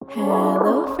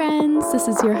Hello friends, this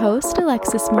is your host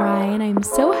Alexis Morai, and I'm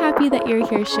so happy that you're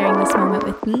here sharing this moment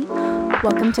with me.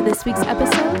 Welcome to this week's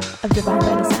episode of Divine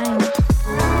by Design.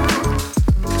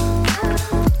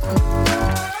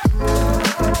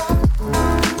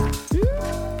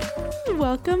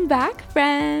 Welcome back,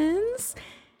 friends.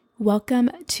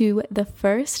 Welcome to the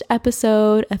first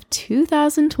episode of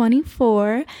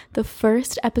 2024, the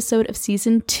first episode of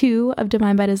season 2 of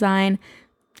Divine by Design.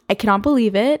 I cannot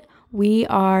believe it. We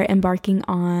are embarking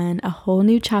on a whole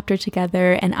new chapter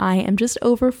together, and I am just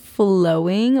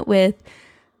overflowing with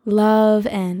love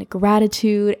and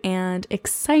gratitude and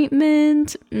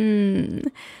excitement.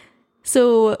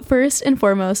 So first and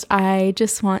foremost, I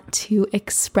just want to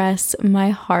express my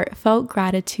heartfelt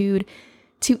gratitude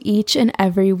to each and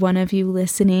every one of you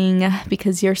listening,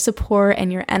 because your support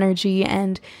and your energy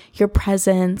and your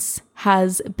presence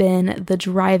has been the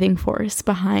driving force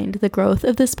behind the growth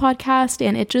of this podcast,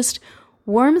 and it just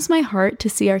warms my heart to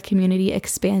see our community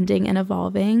expanding and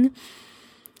evolving.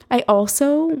 I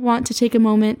also want to take a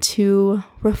moment to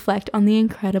reflect on the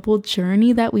incredible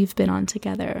journey that we've been on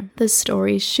together, the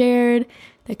stories shared,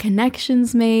 the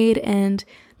connections made, and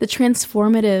the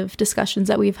transformative discussions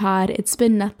that we've had. It's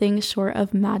been nothing short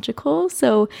of magical.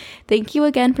 So thank you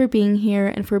again for being here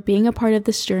and for being a part of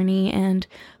this journey and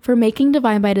for making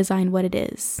Divine by Design what it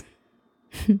is.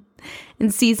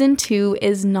 And season 2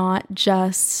 is not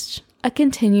just a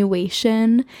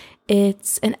continuation.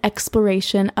 It's an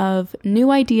exploration of new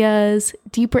ideas,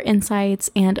 deeper insights,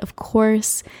 and of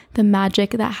course, the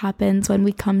magic that happens when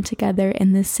we come together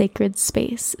in this sacred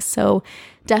space. So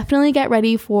definitely get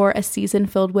ready for a season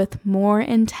filled with more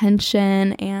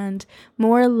intention and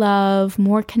more love,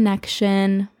 more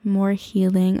connection, more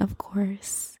healing, of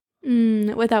course.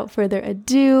 Without further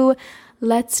ado,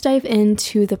 let's dive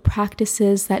into the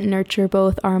practices that nurture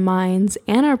both our minds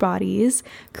and our bodies,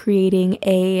 creating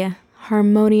a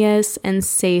harmonious and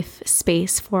safe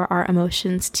space for our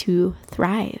emotions to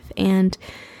thrive. And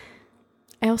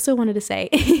I also wanted to say,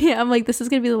 I'm like, this is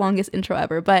going to be the longest intro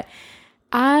ever, but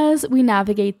as we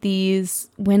navigate these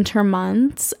winter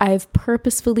months, I've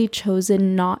purposefully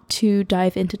chosen not to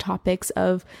dive into topics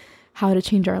of how to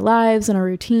change our lives and our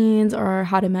routines or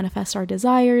how to manifest our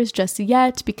desires just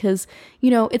yet, because,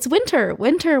 it's winter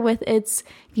with its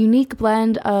unique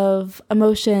blend of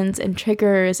emotions and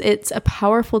triggers. It's a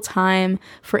powerful time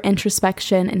for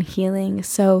introspection and healing.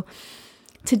 So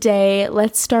today,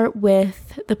 let's start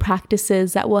with the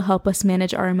practices that will help us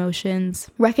manage our emotions,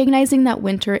 recognizing that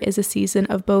winter is a season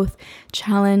of both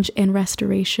challenge and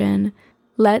restoration.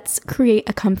 Let's create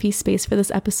a comfy space for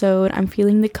this episode. I'm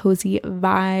feeling the cozy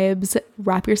vibes.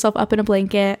 Wrap yourself up in a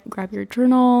blanket, grab your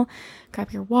journal,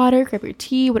 grab your water, grab your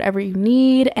tea, whatever you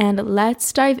need, and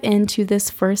let's dive into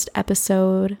this first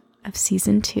episode of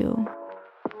season 2.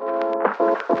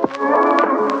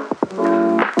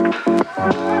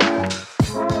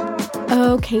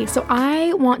 Okay, so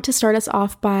I want to start us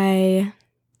off by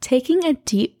taking a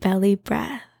deep belly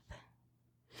breath.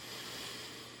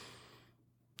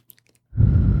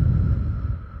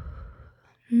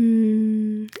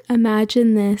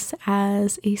 Imagine this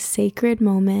as a sacred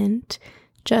moment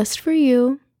just for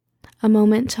you, a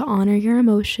moment to honor your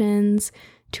emotions,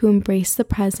 to embrace the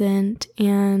present,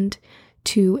 and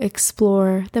to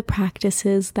explore the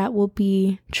practices that will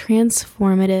be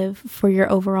transformative for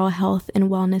your overall health and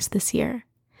wellness this year.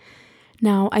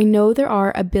 Now, I know there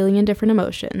are a billion different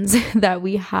emotions that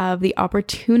we have the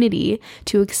opportunity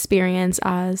to experience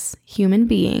as human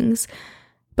beings,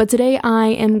 but today I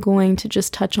am going to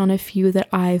just touch on a few that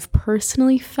I've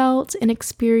personally felt and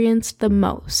experienced the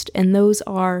most, and those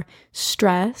are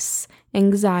stress,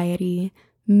 anxiety,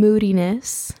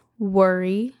 moodiness,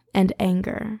 worry, and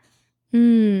anger.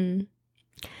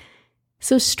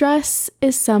 So stress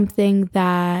is something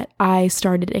that I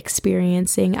started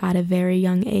experiencing at a very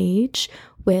young age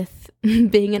with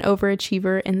being an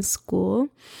overachiever in school.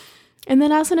 And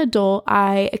then as an adult,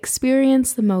 I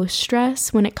experience the most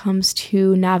stress when it comes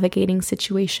to navigating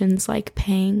situations like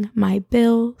paying my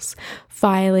bills,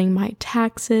 filing my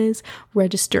taxes,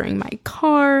 registering my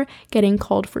car, getting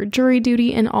called for jury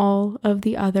duty, and all of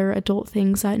the other adult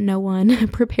things that no one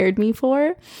prepared me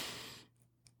for.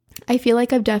 I feel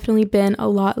like I've definitely been a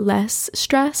lot less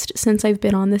stressed since I've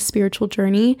been on this spiritual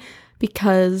journey,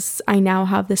 because I now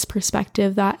have this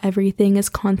perspective that everything is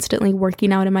constantly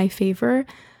working out in my favor.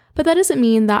 But that doesn't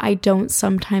mean that I don't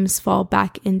sometimes fall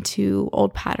back into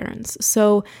old patterns.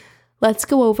 So let's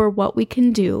go over what we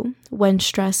can do when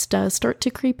stress does start to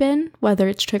creep in, whether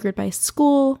it's triggered by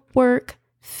school, work,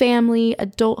 family,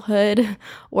 adulthood,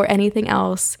 or anything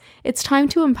else, it's time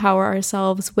to empower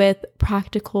ourselves with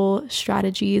practical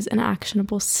strategies and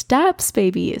actionable steps,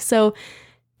 baby. So,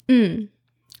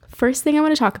 first thing I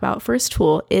want to talk about, first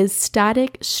tool, is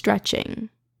static stretching.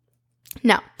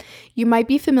 Now, you might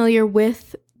be familiar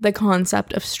with the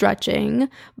concept of stretching,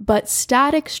 but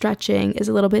static stretching is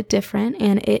a little bit different,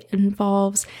 and it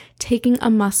involves taking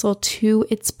a muscle to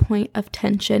its point of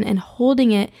tension and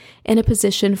holding it in a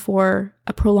position for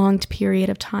a prolonged period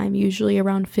of time, usually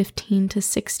around 15 to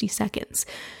 60 seconds.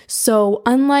 So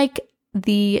unlike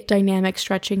the dynamic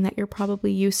stretching that you're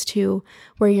probably used to,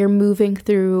 where you're moving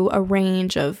through a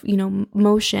range of,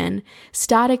 motion,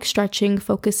 static stretching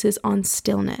focuses on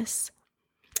stillness.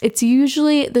 It's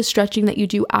usually the stretching that you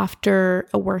do after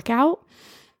a workout.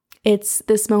 It's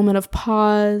this moment of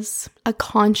pause, a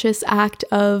conscious act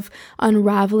of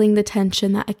unraveling the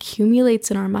tension that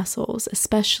accumulates in our muscles,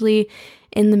 especially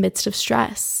in the midst of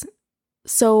stress.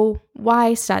 So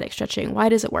why static stretching? Why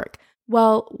does it work?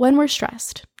 Well, when we're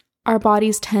stressed, our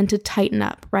bodies tend to tighten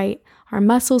up, right? Our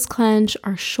muscles clench,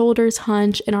 our shoulders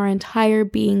hunch, and our entire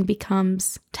being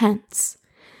becomes tense.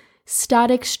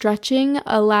 Static stretching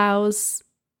allows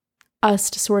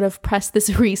us to sort of press this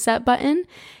reset button.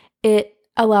 It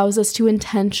allows us to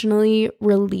intentionally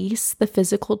release the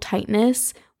physical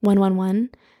tightness,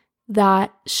 111,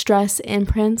 that stress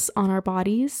imprints on our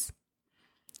bodies.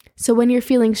 So when you're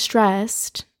feeling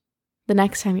stressed, the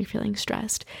next time you're feeling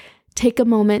stressed, take a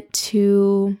moment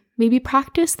to maybe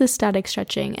practice the static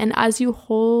stretching. And as you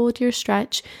hold your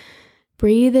stretch,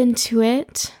 breathe into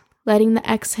it, letting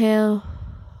the exhale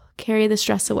carry the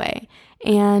stress away.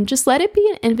 And just let it be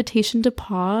an invitation to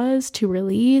pause, to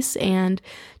release, and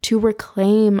to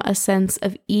reclaim a sense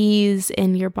of ease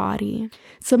in your body.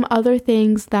 Some other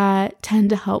things that tend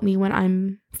to help me when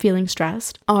I'm feeling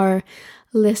stressed are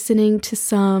listening to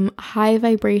some high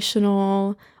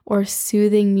vibrational or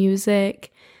soothing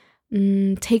music,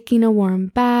 taking a warm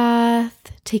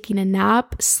bath, taking a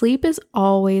nap. Sleep is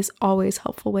always, always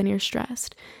helpful when you're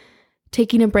stressed.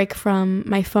 Taking a break from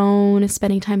my phone,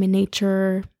 spending time in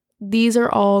nature. These are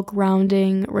all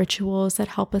grounding rituals that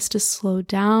help us to slow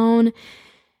down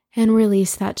and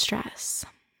release that stress.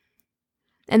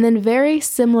 And then very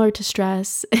similar to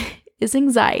stress is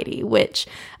anxiety, which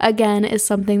again is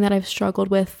something that I've struggled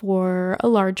with for a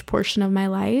large portion of my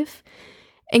life.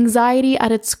 Anxiety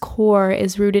at its core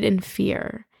is rooted in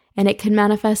fear, and it can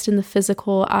manifest in the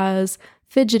physical as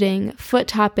fidgeting, foot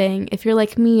tapping. If you're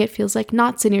like me, it feels like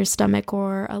knots in your stomach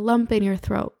or a lump in your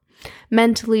throat.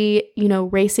 Mentally,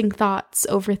 racing thoughts,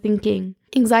 overthinking.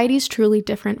 Anxiety is truly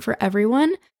different for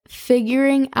everyone.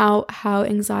 Figuring out how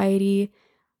anxiety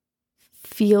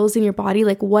feels in your body,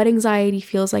 like what anxiety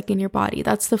feels like in your body,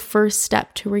 that's the first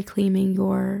step to reclaiming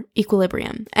your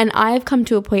equilibrium. And I've come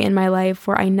to a point in my life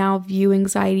where I now view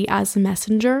anxiety as a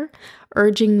messenger,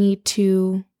 urging me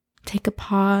to take a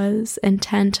pause and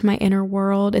tend to my inner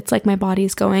world. It's like my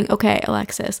body's going, okay,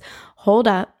 Alexis, hold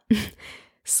up.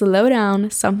 Slow down,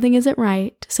 something isn't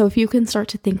right. So if you can start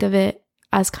to think of it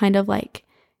as kind of like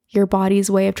your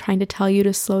body's way of trying to tell you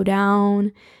to slow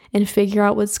down and figure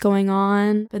out what's going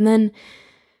on. And then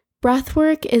breath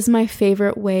work is my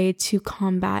favorite way to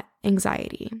combat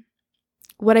anxiety.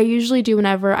 What I usually do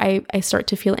whenever I start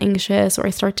to feel anxious or I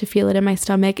start to feel it in my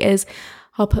stomach is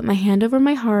I'll put my hand over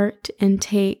my heart and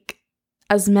take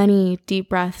as many deep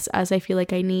breaths as I feel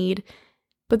like I need.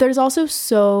 But there's also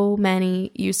so many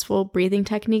useful breathing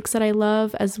techniques that I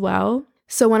love as well.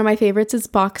 So one of my favorites is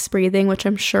box breathing, which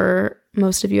I'm sure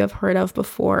most of you have heard of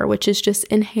before, which is just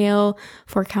inhale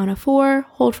for a count of 4,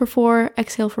 hold for 4,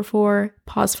 exhale for 4,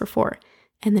 pause for 4,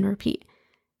 and then repeat.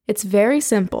 It's very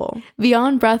simple.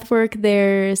 Beyond breathwork,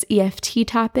 there's EFT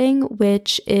tapping,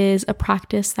 which is a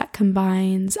practice that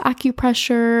combines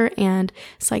acupressure and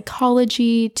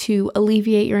psychology to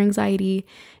alleviate your anxiety.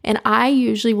 And I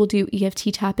usually will do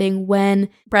EFT tapping when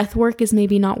breathwork is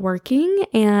maybe not working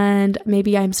and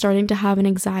maybe I'm starting to have an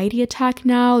anxiety attack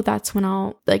now. That's when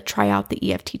I'll try out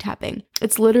the EFT tapping.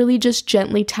 It's literally just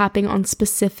gently tapping on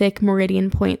specific meridian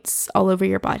points all over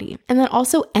your body. And then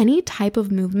also any type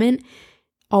of movement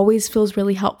always feels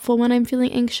really helpful when I'm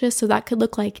feeling anxious. So that could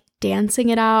look like dancing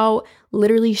it out,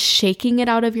 literally shaking it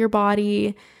out of your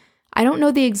body. I don't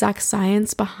know the exact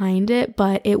science behind it,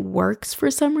 but it works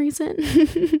for some reason.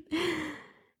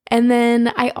 And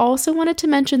then I also wanted to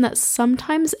mention that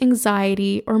sometimes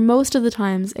anxiety, or most of the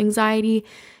times, anxiety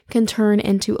can turn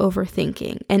into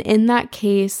overthinking. And in that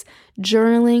case,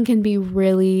 journaling can be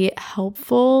really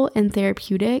helpful and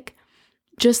therapeutic.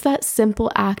 just that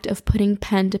simple act of putting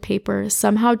pen to paper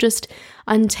somehow just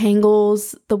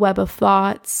untangles the web of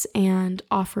thoughts and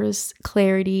offers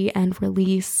clarity and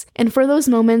release. And for those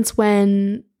moments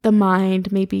when the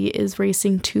mind maybe is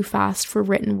racing too fast for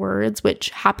written words, which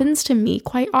happens to me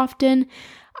quite often,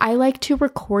 I like to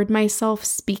record myself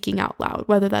speaking out loud,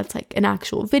 whether that's like an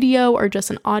actual video or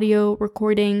just an audio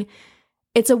recording.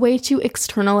 It's a way to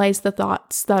externalize the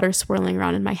thoughts that are swirling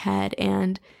around in my head,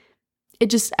 and it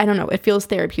just, I don't know, it feels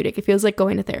therapeutic. It feels like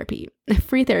going to therapy, a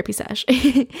free therapy sesh.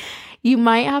 You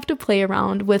might have to play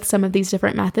around with some of these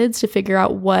different methods to figure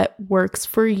out what works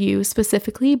for you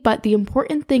specifically. But the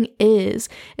important thing is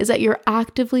that you're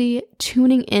actively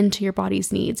tuning into your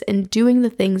body's needs and doing the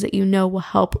things that you know will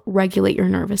help regulate your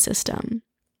nervous system.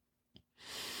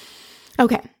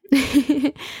 Okay,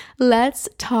 let's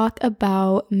talk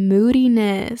about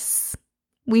moodiness.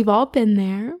 We've all been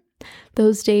there.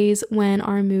 Those days when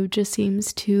our mood just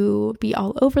seems to be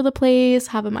all over the place,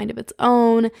 have a mind of its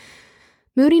own.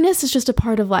 Moodiness is just a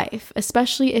part of life,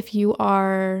 especially if you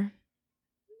are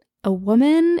a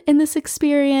woman in this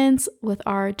experience with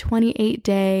our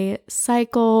 28-day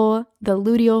cycle, the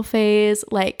luteal phase.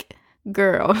 Like,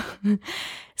 girl,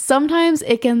 sometimes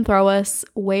it can throw us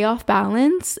way off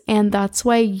balance, and that's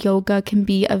why yoga can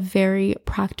be a very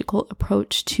practical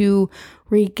approach to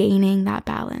regaining that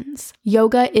balance.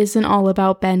 Yoga isn't all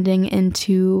about bending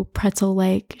into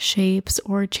pretzel-like shapes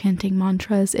or chanting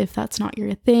mantras if that's not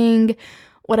your thing.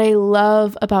 What I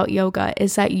love about yoga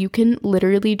is that you can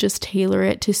literally just tailor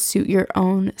it to suit your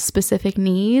own specific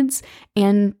needs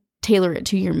and tailor it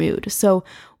to your mood. So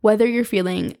whether you're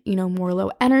feeling, more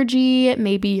low energy,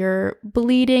 maybe you're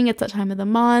bleeding, it's that time of the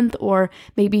month, or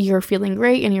maybe you're feeling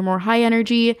great and you're more high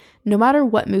energy, no matter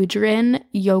what mood you're in,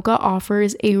 yoga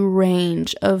offers a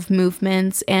range of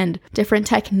movements and different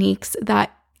techniques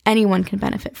that anyone can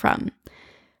benefit from.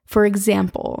 For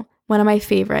example, one of my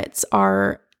favorites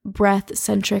are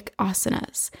breath-centric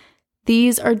asanas.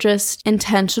 These are just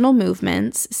intentional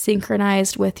movements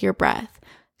synchronized with your breath.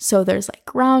 So there's like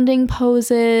grounding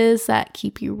poses that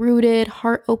keep you rooted,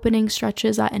 heart-opening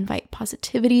stretches that invite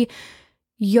positivity.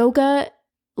 Yoga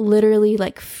literally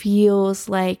feels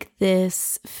like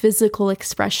this physical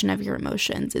expression of your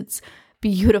emotions. It's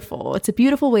beautiful. It's a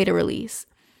beautiful way to release.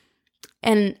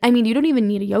 And you don't even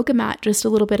need a yoga mat, just a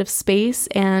little bit of space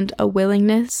and a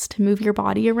willingness to move your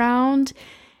body around.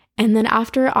 And then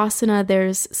after asana,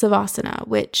 there's savasana,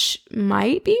 which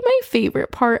might be my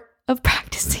favorite part of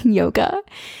practicing yoga.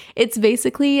 It's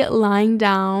basically lying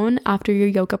down after your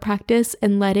yoga practice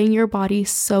and letting your body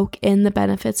soak in the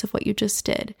benefits of what you just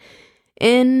did.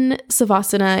 In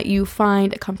savasana, you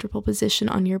find a comfortable position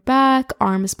on your back,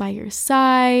 arms by your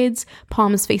sides,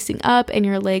 palms facing up, and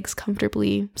your legs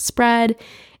comfortably spread.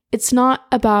 It's not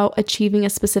about achieving a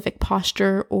specific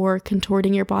posture or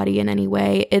contorting your body in any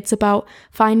way. It's about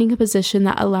finding a position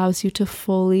that allows you to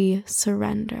fully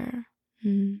surrender.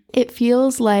 It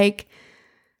feels like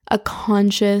a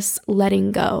conscious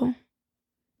letting go.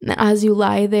 As you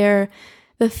lie there,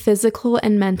 the physical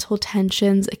and mental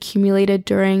tensions accumulated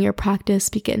during your practice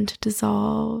begin to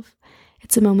dissolve.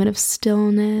 It's a moment of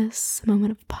stillness, a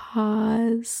moment of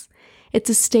pause.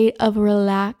 It's a state of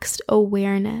relaxed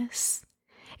awareness.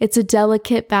 It's a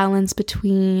delicate balance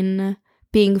between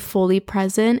being fully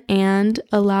present and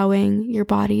allowing your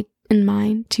body and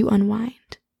mind to unwind.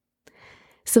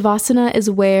 Savasana is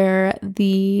where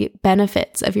the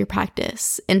benefits of your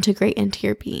practice integrate into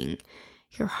your being.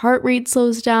 Your heart rate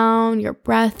slows down, your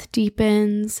breath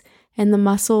deepens, and the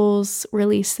muscles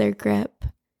release their grip.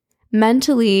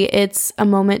 Mentally, it's a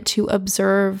moment to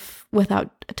observe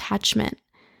without attachment,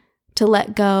 to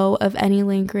let go of any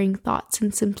lingering thoughts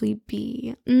and simply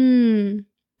be.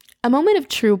 A moment of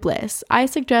true bliss. I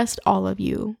suggest all of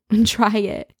you try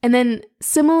it. And then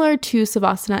similar to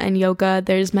savasana and yoga,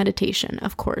 there's meditation,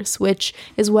 of course, which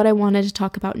is what I wanted to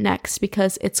talk about next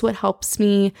because it's what helps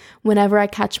me whenever I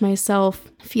catch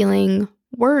myself feeling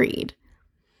worried.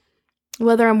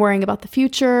 Whether I'm worrying about the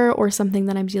future or something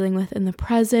that I'm dealing with in the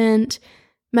present,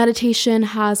 meditation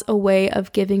has a way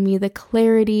of giving me the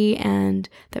clarity and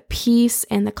the peace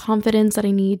and the confidence that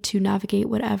I need to navigate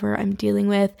whatever I'm dealing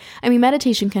with.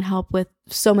 Meditation can help with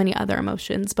so many other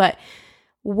emotions, but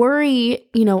worry,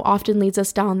 often leads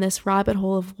us down this rabbit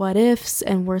hole of what ifs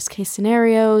and worst case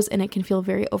scenarios, and it can feel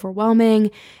very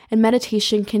overwhelming. And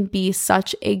meditation can be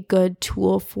such a good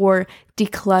tool for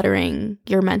decluttering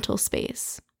your mental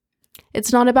space.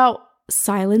 It's not about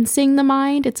silencing the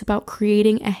mind, it's about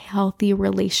creating a healthy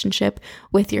relationship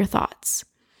with your thoughts.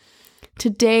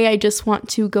 Today, I just want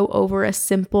to go over a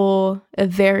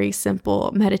very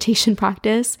simple meditation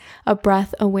practice, a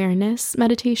breath awareness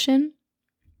meditation.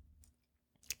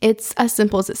 It's as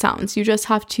simple as it sounds. You just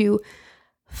have to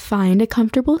find a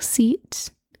comfortable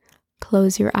seat,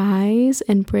 close your eyes,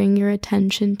 and bring your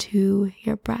attention to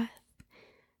your breath.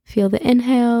 Feel the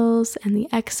inhales and the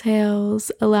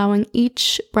exhales, allowing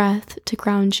each breath to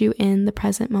ground you in the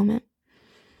present moment.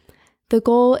 The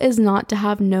goal is not to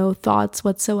have no thoughts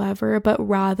whatsoever, but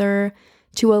rather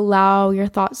to allow your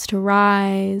thoughts to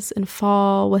rise and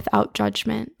fall without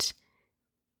judgment,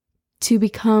 to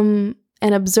become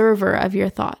an observer of your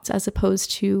thoughts as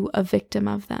opposed to a victim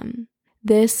of them.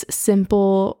 This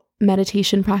simple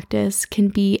meditation practice can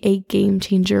be a game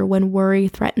changer when worry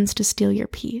threatens to steal your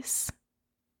peace.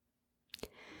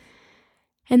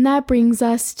 And that brings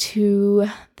us to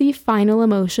the final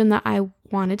emotion that I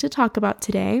wanted to talk about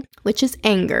today, which is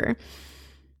anger.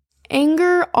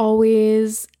 Anger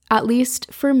always, at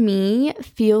least for me,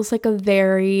 feels like a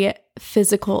very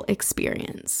physical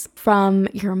experience. From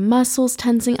your muscles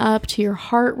tensing up to your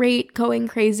heart rate going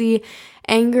crazy,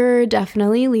 anger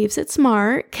definitely leaves its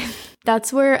mark.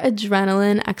 That's where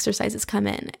adrenaline exercises come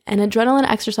in. And adrenaline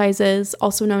exercises,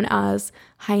 also known as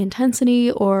high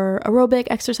intensity or aerobic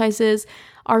exercises,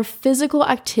 are physical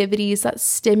activities that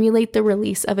stimulate the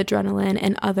release of adrenaline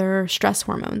and other stress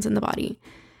hormones in the body.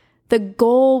 The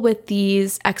goal with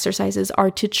these exercises are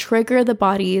to trigger the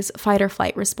body's fight or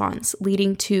flight response,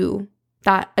 leading to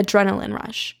that adrenaline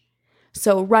rush.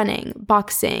 So running,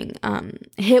 boxing,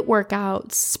 HIIT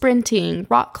workouts, sprinting,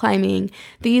 rock climbing,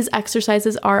 these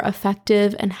exercises are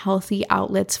effective and healthy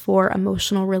outlets for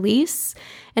emotional release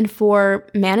and for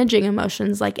managing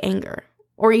emotions like anger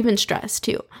or even stress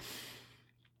too.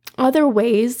 Other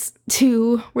ways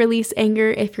to release anger,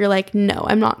 if you're like, no,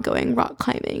 I'm not going rock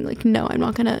climbing, like, no, I'm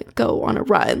not gonna go on a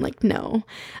run, like, no.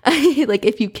 Like,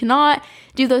 if you cannot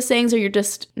do those things or you're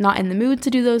just not in the mood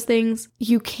to do those things,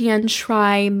 you can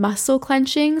try muscle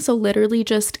clenching. So literally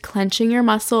just clenching your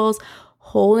muscles,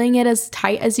 holding it as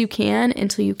tight as you can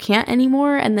until you can't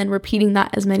anymore, and then repeating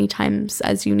that as many times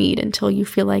as you need until you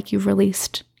feel like you've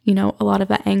released, a lot of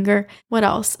that anger. What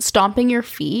else? Stomping your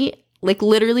feet. Like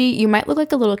literally, you might look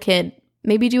like a little kid.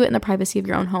 Maybe do it in the privacy of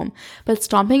your own home. But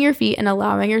stomping your feet and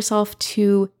allowing yourself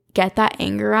to get that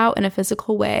anger out in a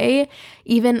physical way,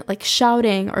 even like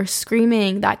shouting or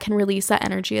screaming, that can release that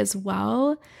energy as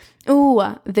well. Ooh,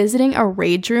 visiting a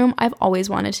rage room. I've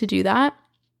always wanted to do that.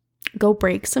 Go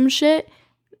break some shit.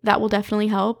 That will definitely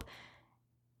help.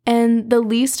 And the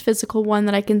least physical one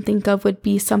that I can think of would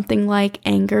be something like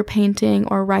anger painting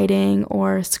or writing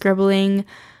or scribbling.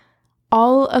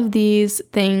 All of these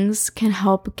things can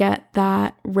help get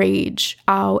that rage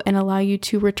out and allow you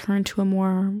to return to a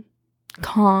more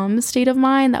calm state of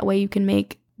mind. That way you can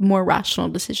make more rational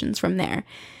decisions from there.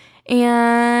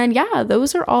 And yeah,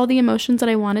 those are all the emotions that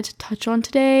I wanted to touch on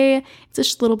today. It's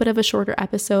just a little bit of a shorter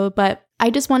episode, but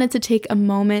I just wanted to take a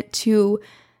moment to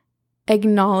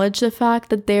acknowledge the fact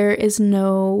that there is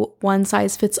no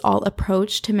one-size-fits-all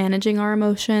approach to managing our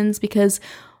emotions, because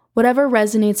whatever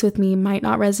resonates with me might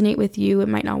not resonate with you. It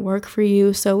might not work for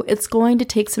you. So it's going to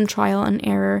take some trial and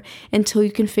error until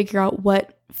you can figure out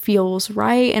what feels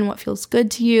right and what feels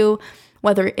good to you,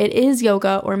 whether it is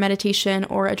yoga or meditation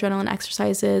or adrenaline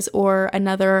exercises or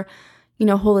another,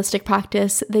 holistic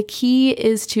practice. The key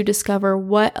is to discover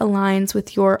what aligns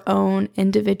with your own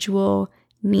individual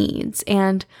needs.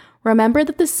 And remember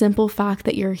that the simple fact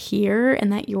that you're here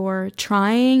and that you're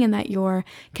trying and that you're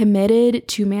committed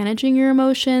to managing your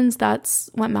emotions,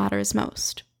 that's what matters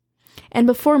most. And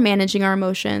before managing our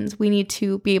emotions, we need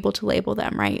to be able to label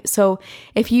them, right? So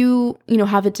if you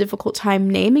have a difficult time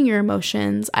naming your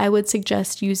emotions, I would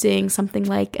suggest using something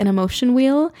like an emotion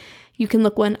wheel. You can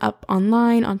look one up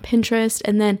online on Pinterest,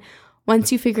 and then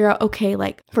once you figure out, okay,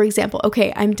 like for example,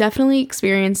 okay, I'm definitely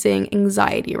experiencing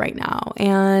anxiety right now,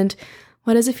 and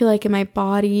what does it feel like in my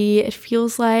body? It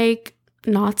feels like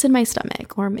knots in my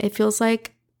stomach, or it feels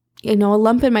like, a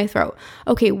lump in my throat.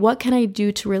 Okay, what can I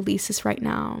do to release this right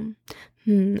now?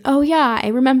 Oh yeah, I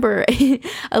remember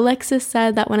Alexis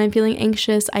said that when I'm feeling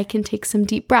anxious, I can take some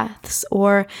deep breaths,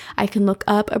 or I can look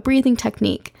up a breathing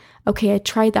technique. Okay, I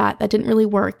tried that. That didn't really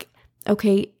work.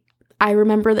 Okay, I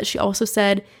remember that she also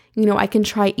said, I can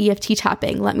try EFT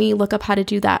tapping. Let me look up how to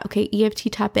do that. Okay,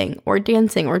 EFT tapping or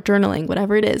dancing or journaling,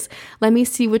 whatever it is. Let me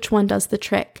see which one does the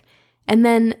trick. And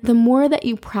then the more that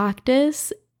you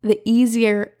practice, the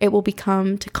easier it will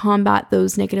become to combat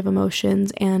those negative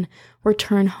emotions and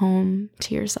return home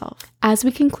to yourself. As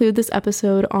we conclude this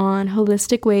episode on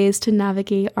holistic ways to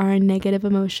navigate our negative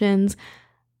emotions,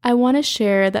 I want to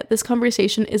share that this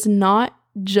conversation is not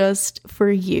just for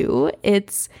you.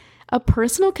 It's a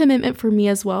personal commitment for me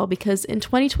as well, because in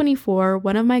 2024,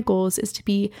 one of my goals is to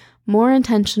be more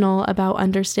intentional about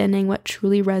understanding what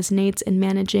truly resonates and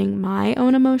managing my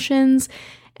own emotions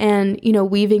and,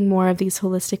 weaving more of these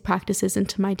holistic practices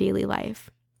into my daily life.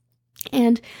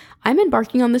 And I'm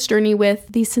embarking on this journey with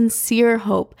the sincere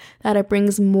hope that it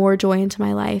brings more joy into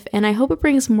my life. And I hope it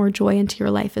brings more joy into your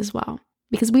life as well,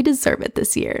 because we deserve it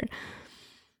this year.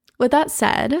 With that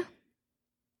said,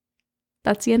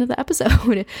 that's the end of the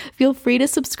episode. Feel free to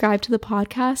subscribe to the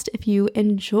podcast if you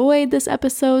enjoyed this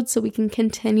episode so we can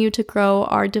continue to grow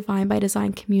our Divine by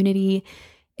Design community.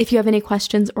 If you have any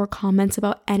questions or comments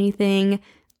about anything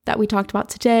that we talked about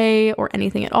today or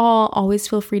anything at all, always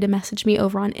feel free to message me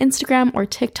over on Instagram or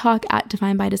TikTok at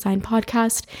Divine by Design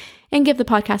Podcast, and give the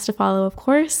podcast a follow, of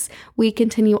course. We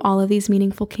continue all of these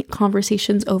meaningful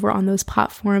conversations over on those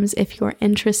platforms if you're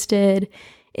interested.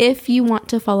 If you want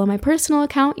to follow my personal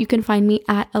account, you can find me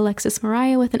at Alexis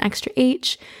Mariah with an extra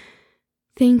H.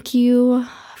 Thank you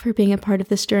for being a part of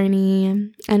this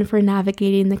journey and for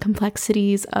navigating the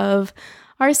complexities of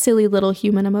our silly little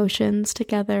human emotions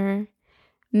together.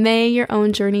 May your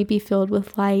own journey be filled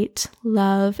with light,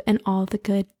 love, and all the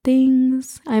good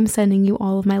things. I'm sending you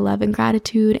all of my love and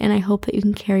gratitude, and I hope that you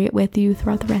can carry it with you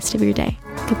throughout the rest of your day.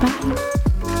 Goodbye.